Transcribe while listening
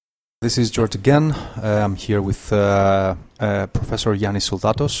This is George again. I'm here with Professor Yannis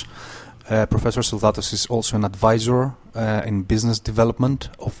Soldatos. Professor Soldatos is also an advisor in business development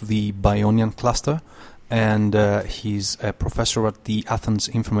of the Bionian cluster, and he's a professor at the Athens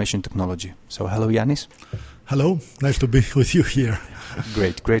Information Technology. So hello, Yannis. Hello, nice to be with you here.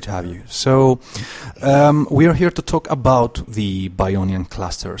 Great to have you. So we are here to talk about the Bionian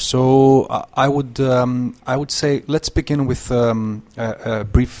cluster. So I would say let's begin with a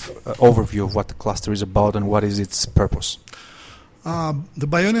brief overview of what the cluster is about and what is its purpose. The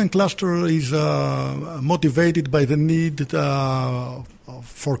Bionian cluster is motivated by the need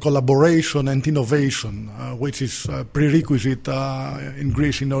for collaboration and innovation, which is a prerequisite in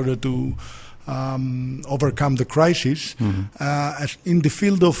Greece in order to overcome the crisis in the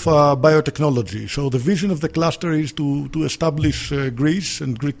field of biotechnology. So the vision of the cluster is to establish Greece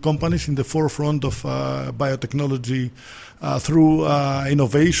and Greek companies in the forefront of biotechnology through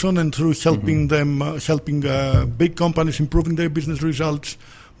innovation and through helping big companies improving their business results,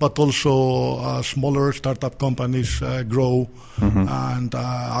 but also smaller startup companies grow and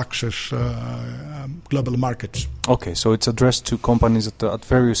access global markets. Okay, so it's addressed to companies at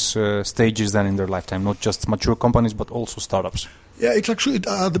various stages then in their lifetime, not just mature companies, but also startups. Yeah, it's actually,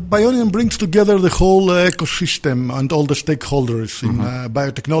 the Bionian brings together the whole ecosystem and all the stakeholders in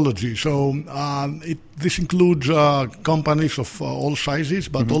biotechnology. So this includes companies of all sizes,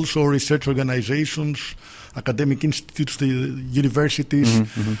 but also research organizations, academic institutes, the universities.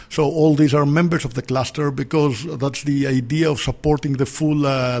 So all these are members of the cluster because that's the idea of supporting the full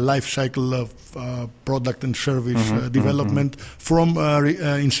life cycle of product and service development from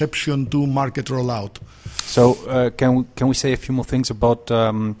inception to market rollout. So can we say a few more things about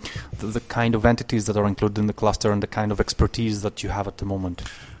the kind of entities that are included in the cluster and the kind of expertise that you have at the moment?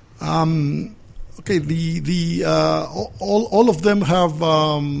 Okay, all of them have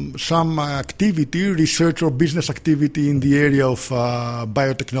some activity, research or business activity in the area of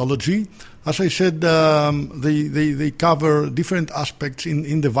biotechnology. As I said, they cover different aspects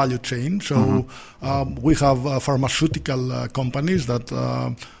in the value chain. So we have pharmaceutical companies that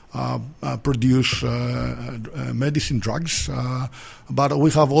produce medicine drugs, but we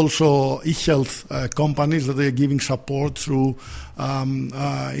have also e-health companies that are giving support through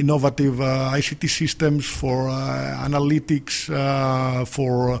innovative ICT systems for analytics,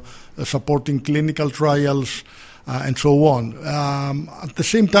 for supporting clinical trials, and so on. At the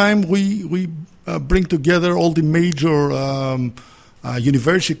same time, we bring together all the major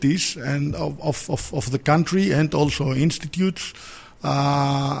universities and of the country and also institutes.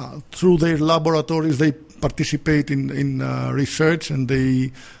 Through their laboratories, they participate in research, and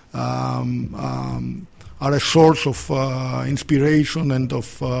they are a source of inspiration and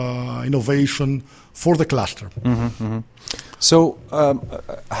of innovation for the cluster. So,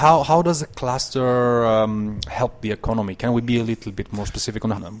 how does the cluster help the economy? Can we be a little bit more specific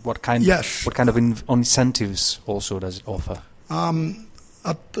on what kind of incentives also does it offer?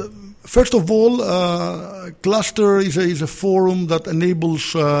 First of all, cluster is a forum that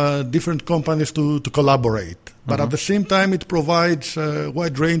enables different companies to collaborate. But at the same time, it provides a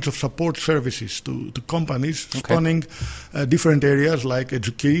wide range of support services to companies spanning different areas like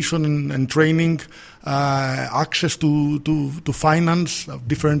education and training, access to finance of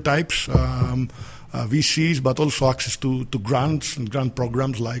different types, VCs, but also access to grants and grant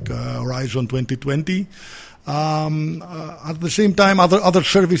programs like Horizon 2020. At the same time, other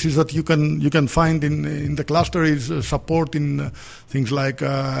services that you can find in the cluster is support in things like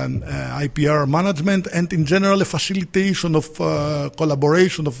IPR management and in general a facilitation of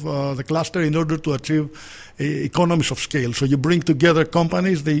collaboration of the cluster in order to achieve economies of scale. So you bring together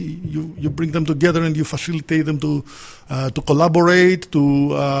companies, you bring them together and you facilitate them to collaborate,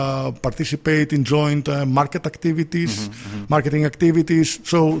 to participate in joint marketing activities.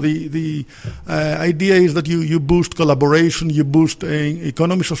 So the idea is that you boost collaboration, you boost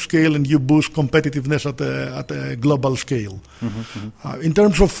economies of scale, and you boost competitiveness at a global scale. In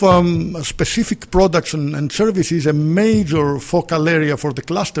terms of specific products and services, a major focal area for the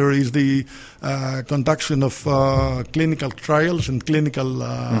cluster is the conduction of clinical trials and clinical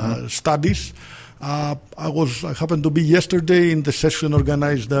studies. I happened to be yesterday in the session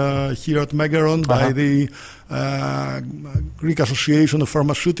organized here at Megaron by the Greek Association of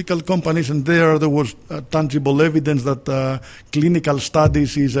Pharmaceutical Companies, and there was tangible evidence that clinical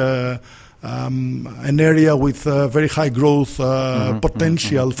studies is an area with very high growth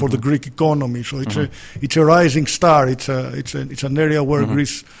potential for the Greek economy. So it's a rising star. It's an area where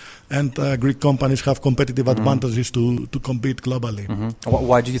Greece and Greek companies have competitive advantages to compete globally.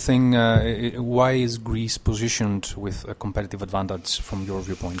 Why do you think, why is Greece positioned with a competitive advantage from your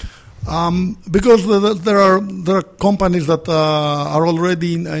viewpoint? Because there are companies that are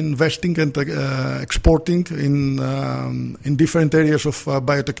already investing and exporting in different areas of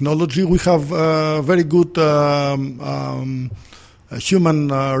biotechnology. We have very good human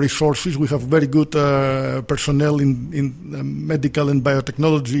resources. We have very good personnel in medical and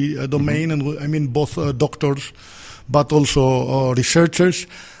biotechnology domain, and I mean both doctors, but also researchers.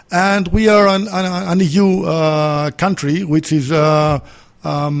 And we are an EU country, which is an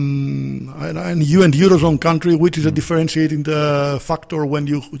EU and Eurozone country, which is a differentiating factor when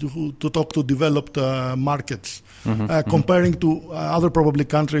you talk to developed markets, comparing to other probably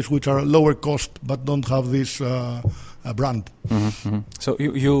countries which are lower cost but don't have this brand. So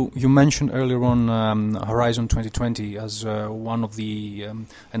you mentioned earlier on Horizon 2020 as one of the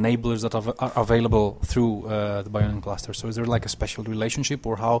enablers that are available through the Bionic Cluster. So is there like a special relationship,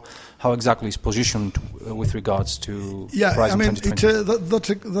 or how exactly is positioned with regards to Horizon 2020?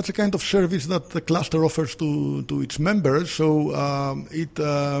 That's a kind of service that the cluster offers to its members. So it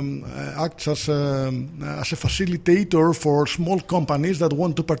acts as a facilitator for small companies that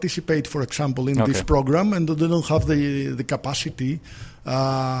want to participate, for example, in this program, and they don't have the capacity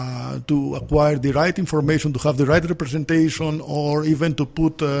to acquire the right information, to have the right representation, or even to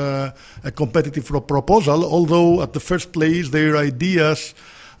put a competitive proposal, although at the first place their ideas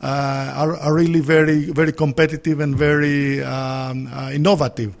are really very, very competitive and very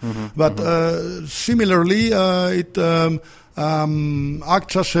innovative. But similarly, it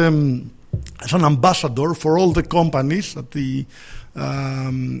acts as an ambassador for all the companies at the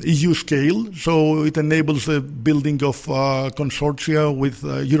EU scale, so it enables the building of consortia with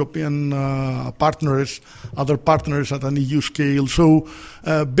European partners, other partners at an EU scale. So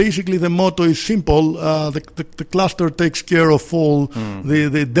basically the motto is simple, the cluster takes care of all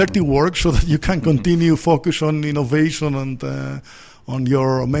the dirty work so that you can continue focus on innovation and on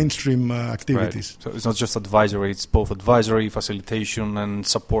your mainstream activities. Right. So it's not just advisory; it's both advisory, facilitation, and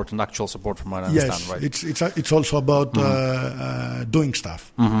support, and actual support, from what I understand. Right? It's also about doing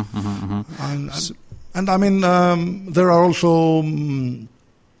stuff. And I mean, there are also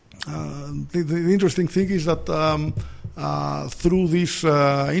the interesting thing is that through this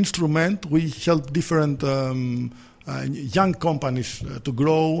instrument we help different young companies to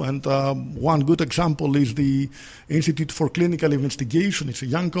grow, and one good example is the Institute for Clinical Investigation. It's a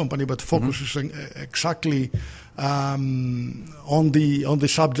young company but focuses exactly on the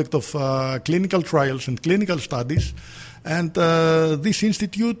subject of clinical trials and clinical studies, and this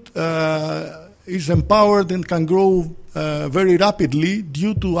institute is empowered and can grow very rapidly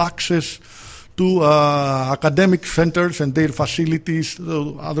due to access to academic centers and their facilities,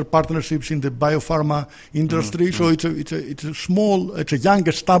 other partnerships in the biopharma industry. So it's a young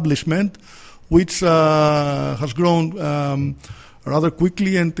establishment which has grown rather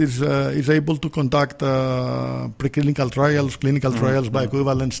quickly and is able to conduct preclinical trials, clinical trials,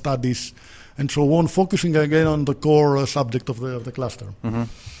 bioequivalent studies, and so on, focusing again on the core subject of the cluster.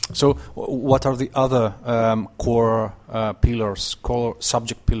 So what are the other core pillars, core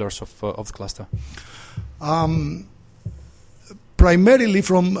subject pillars of the cluster? Primarily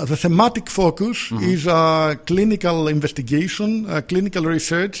from the thematic focus is clinical investigation, clinical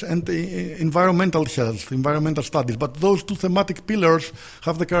research, and environmental health, environmental studies. But those two thematic pillars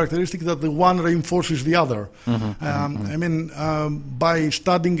have the characteristic that the one reinforces the other. I mean, by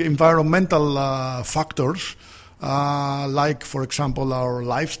studying environmental factors, like, for example, our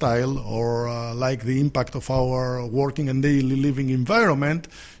lifestyle or like the impact of our working and daily living environment,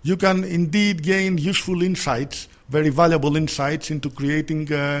 you can indeed gain useful insights, very valuable insights into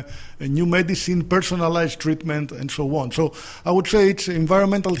creating a new medicine, personalized treatment, and so on. So I would say it's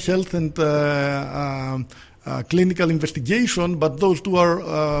environmental health and clinical investigation, but those two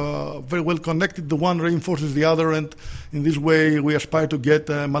are very well connected. The one reinforces the other, and in this way we aspire to get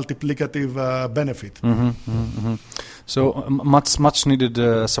a multiplicative benefit. So much needed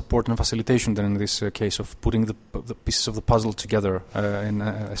support and facilitation then in this case of putting the pieces of the puzzle together,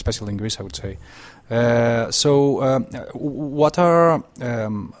 especially in Greece, I would say. What are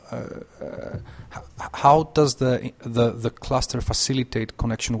how does the cluster facilitate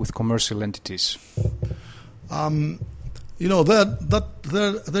connection with commercial entities? You know, there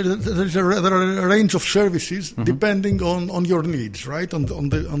are a range of services depending on your needs, right? On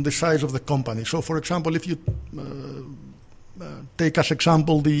the size of the company. So, for example, if you take as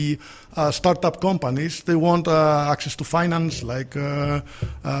example the startup companies. They want access to finance, like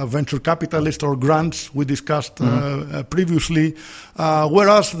venture capitalists or grants we discussed previously,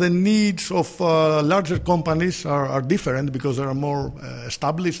 whereas the needs of larger companies are different because they are more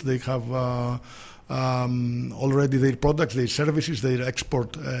established. They have already their products, their services, their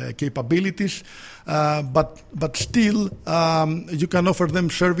export capabilities, but still you can offer them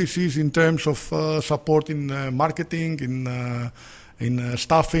services in terms of support in marketing, in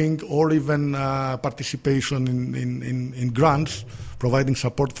staffing, or even participation in grants, providing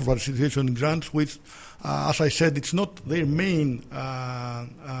support for participation in grants, which, as I said, it's not their main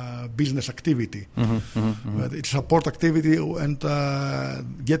business activity. But it's support activity, and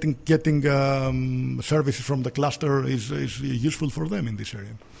getting services from the cluster is useful for them in this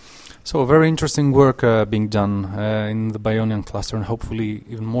area. So very interesting work being done in the Bionian cluster, and hopefully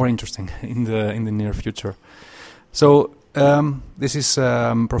even more interesting in the near future. So this is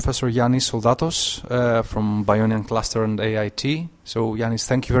Professor Yannis Soldatos from Bionian Cluster and AIT. So Yannis,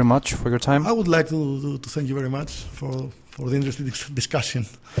 thank you very much for your time. I would like to thank you very much for the interesting discussion.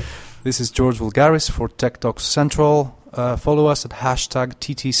 This is George Vulgaris for Tech Talks Central. Follow us at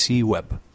 #TTCWeb.